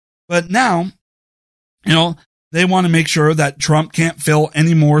 But now, they want to make sure that Trump can't fill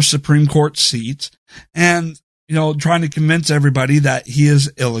any more Supreme Court seats and, trying to convince everybody that he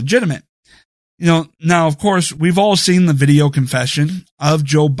is illegitimate. Now, of course, we've all seen the video confession of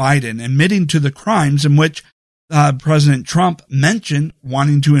Joe Biden admitting to the crimes in which President Trump mentioned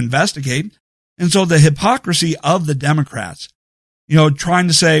wanting to investigate. And so the hypocrisy of the Democrats, trying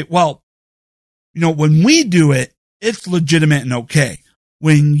to say, well, when we do it, it's legitimate and okay.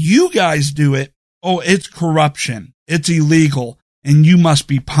 When you guys do it, oh, it's corruption, it's illegal, and you must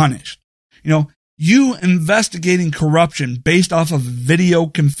be punished. You investigating corruption based off of video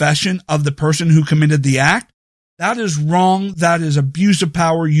confession of the person who committed the act, that is wrong. That is abuse of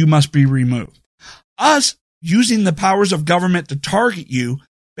power. You must be removed. Us using the powers of government to target you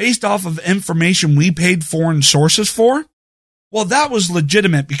based off of information we paid foreign sources for, well, that was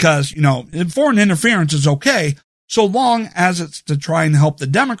legitimate because, foreign interference is okay so long as it's to try and help the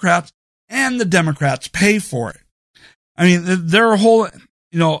Democrats, and the Democrats pay for it. I mean, their whole,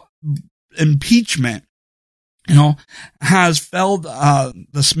 impeachment, has failed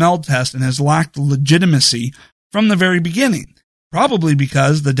the smell test and has lacked legitimacy from the very beginning. Probably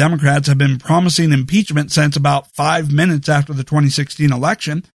because the Democrats have been promising impeachment since about 5 minutes after the 2016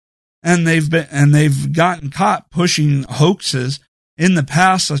 election, and they've gotten caught pushing hoaxes in the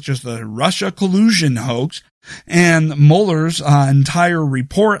past, such as the Russia collusion hoax, and Mueller's entire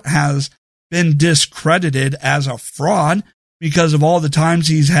report has been discredited as a fraud because of all the times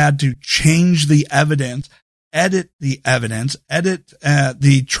he's had to change the evidence, edit the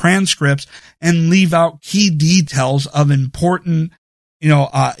transcripts, and leave out key details of important,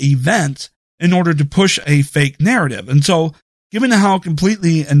 events in order to push a fake narrative. And so, given how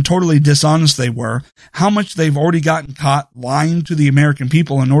completely and totally dishonest they were, how much they've already gotten caught lying to the American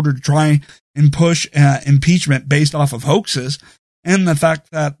people in order to try and push impeachment based off of hoaxes, and the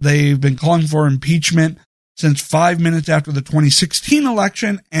fact that they've been calling for impeachment since 5 minutes after the 2016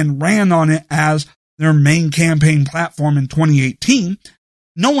 election and ran on it as their main campaign platform in 2018,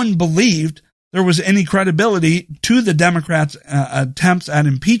 no one believed there was any credibility to the Democrats' attempts at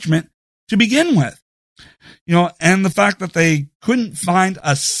impeachment to begin with. And the fact that they couldn't find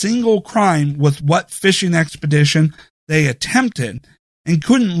a single crime with what fishing expedition they attempted, and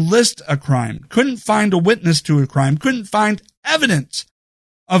couldn't list a crime, couldn't find a witness to a crime, couldn't find evidence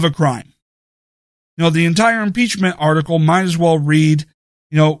of a crime. The entire impeachment article might as well read,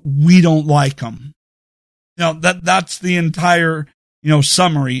 we don't like them. That's the entire,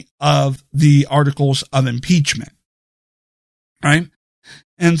 summary of the articles of impeachment. Right?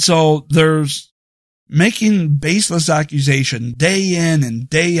 And so there's making baseless accusation day in and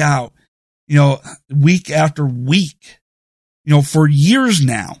day out, week after week, for years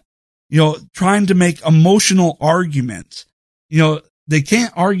now, trying to make emotional arguments. They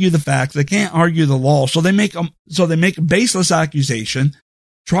can't argue the facts. They can't argue the law. So they make a baseless accusation,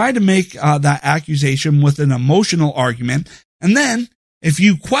 try to make that accusation with an emotional argument. And then if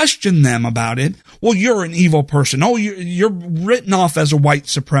you question them about it, well, you're an evil person. Oh, you're written off as a white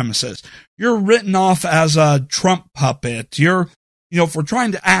supremacist. You're written off as a Trump puppet. For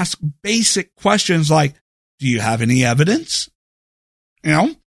trying to ask basic questions like, do you have any evidence?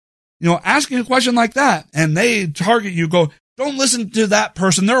 Asking a question like that, and they target you, go, don't listen to that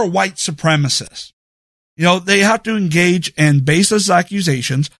person. They're a white supremacist. They have to engage in baseless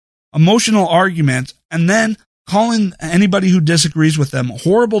accusations, emotional arguments, and then calling anybody who disagrees with them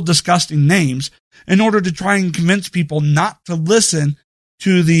horrible, disgusting names in order to try and convince people not to listen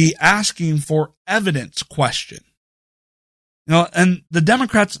to the asking for evidence question. And the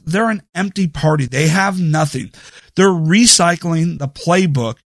Democrats, they're an empty party. They have nothing. They're recycling the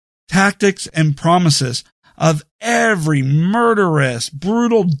playbook, tactics, and promises of every murderous,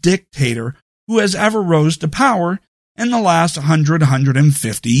 brutal dictator who has ever rose to power in the last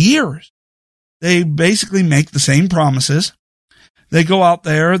 150 years. They basically make the same promises. They go out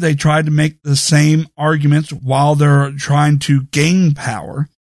there, they try to make the same arguments while they're trying to gain power.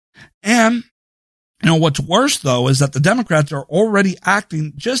 And, what's worse, though, is that the Democrats are already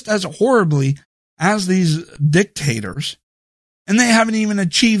acting just as horribly as these dictators, and they haven't even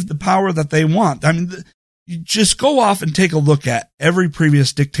achieved the power that they want. I mean, you just go off and take a look at every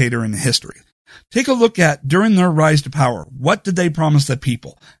previous dictator in history. Take a look at, during their rise to power, what did they promise the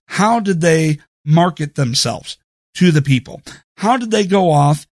people? How did they market themselves to the people? How did they go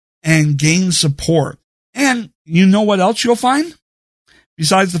off and gain support? And you know what else you'll find?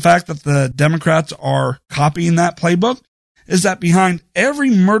 Besides the fact that the Democrats are copying that playbook, is that behind every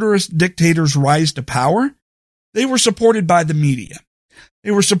murderous dictator's rise to power, they were supported by the media.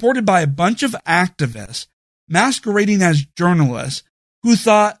 They were supported by a bunch of activists masquerading as journalists who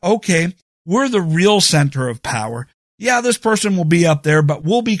thought, okay, we're the real center of power. Yeah, this person will be up there, but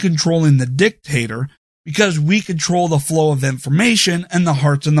we'll be controlling the dictator because we control the flow of information and the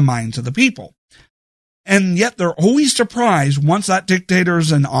hearts and the minds of the people. And yet they're always surprised once that dictator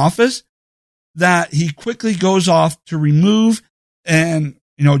is in office that he quickly goes off to remove and,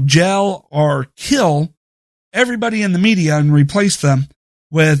 jail or kill everybody in the media and replace them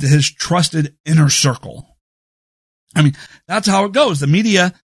with his trusted inner circle. I mean, that's how it goes. The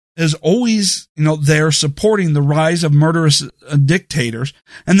media is always, there supporting the rise of murderous dictators,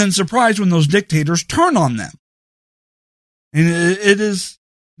 and then surprised when those dictators turn on them. And it is,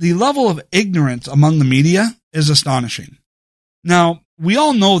 the level of ignorance among the media is astonishing. Now, we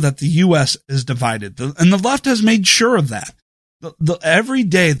all know that the U.S. is divided, and the left has made sure of that. Every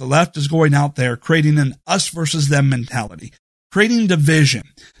day, the left is going out there creating an us versus them mentality, creating division,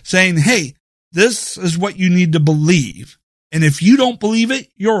 saying, hey, this is what you need to believe. And if you don't believe it,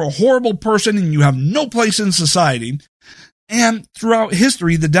 you're a horrible person and you have no place in society. And throughout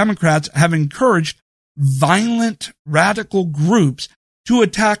history, the Democrats have encouraged violent, radical groups to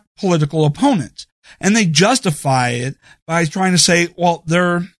attack political opponents. And they justify it by trying to say, well,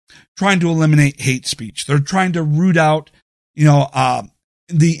 they're trying to eliminate hate speech. They're trying to root out,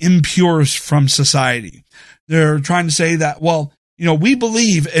 the impures from society. They're trying to say that, well, we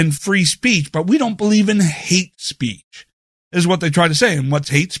believe in free speech, but we don't believe in hate speech, is what they try to say. And what's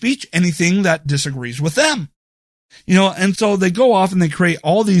hate speech? Anything that disagrees with them. And so they go off and they create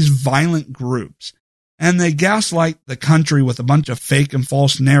all these violent groups, and they gaslight the country with a bunch of fake and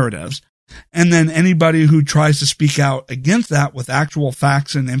false narratives. And then anybody who tries to speak out against that with actual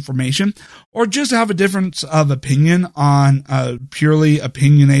facts and information, or just have a difference of opinion on a purely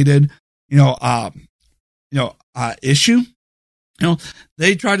opinionated, issue,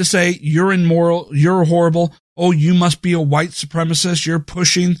 they try to say, you're immoral, you're horrible. Oh, you must be a white supremacist. You're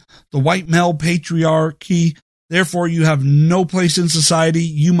pushing the white male patriarchy. Therefore, you have no place in society.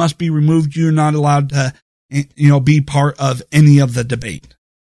 You must be removed. You're not allowed to, be part of any of the debate.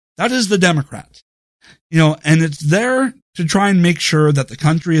 That is the Democrats, and it's there to try and make sure that the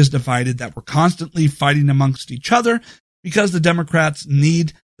country is divided, that we're constantly fighting amongst each other, because the Democrats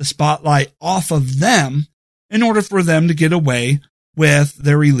need the spotlight off of them in order for them to get away with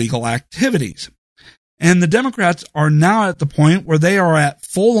their illegal activities. And the Democrats are now at the point where they are at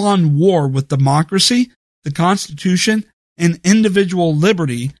full-on war with democracy, the Constitution, and individual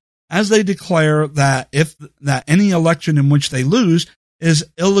liberty, as they declare that any election in which they lose is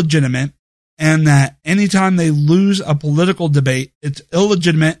illegitimate, and that anytime they lose a political debate, it's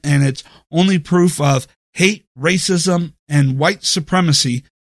illegitimate and it's only proof of hate, racism, and white supremacy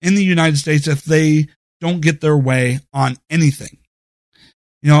in the United States if they don't get their way on anything.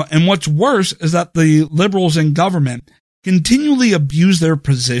 And what's worse is that the liberals in government continually abuse their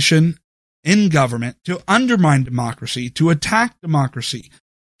position in government to undermine democracy, to attack democracy,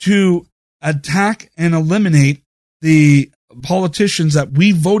 to attack and eliminate the politicians that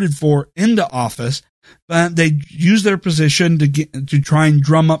we voted for into office, but they use their position to try and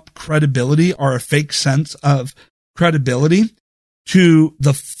drum up credibility, or a fake sense of credibility, to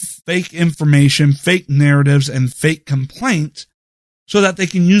the fake information, fake narratives, and fake complaints, so that they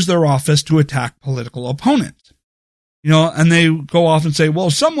can use their office to attack political opponents. And they go off and say, well,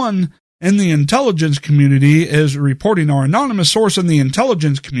 someone in the intelligence community is reporting, our anonymous source in the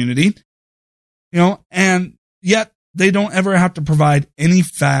intelligence community, and yet they don't ever have to provide any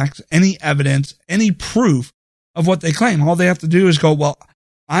facts, any evidence, any proof of what they claim. All they have to do is go, well,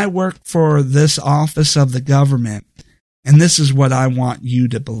 I work for this office of the government, and this is what I want you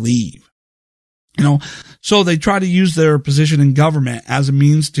to believe. So they try to use their position in government as a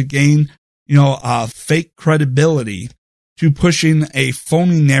means to gain, fake credibility, to pushing a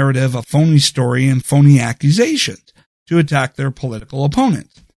phony narrative, a phony story, and phony accusations to attack their political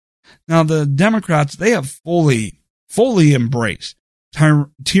opponents. Now, the Democrats, they have fully embraced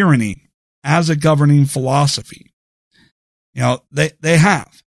tyranny as a governing philosophy. They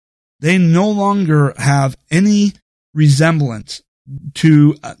have. They no longer have any resemblance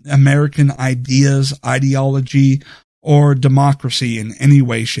to American ideas, ideology, or democracy in any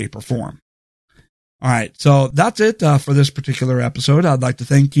way, shape, or form. All right, so that's it for this particular episode. I'd like to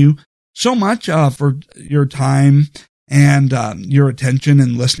thank you so much for your time and your attention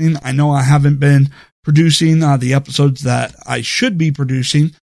and listening. I know I haven't been producing the episodes that I should be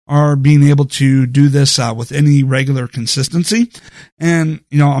producing, or being able to do this with any regular consistency. And,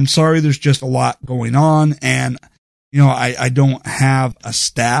 I'm sorry, there's just a lot going on, and, I don't have a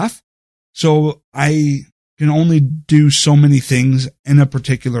staff, so I can only do so many things in a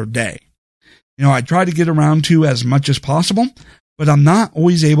particular day. I try to get around to as much as possible, but I'm not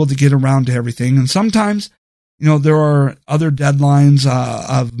always able to get around to everything. And sometimes, there are other deadlines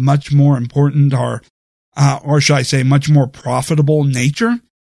of much more important, or should I say much more profitable nature,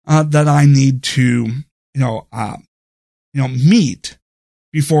 that I need to, meet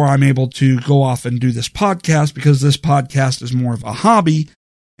before I'm able to go off and do this podcast, because this podcast is more of a hobby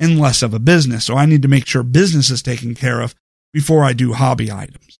and less of a business. So I need to make sure business is taken care of before I do hobby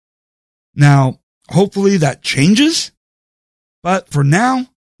items. Now, hopefully that changes, but for now,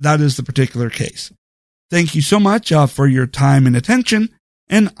 that is the particular case. Thank you so much for your time and attention,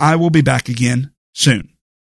 and I will be back again soon.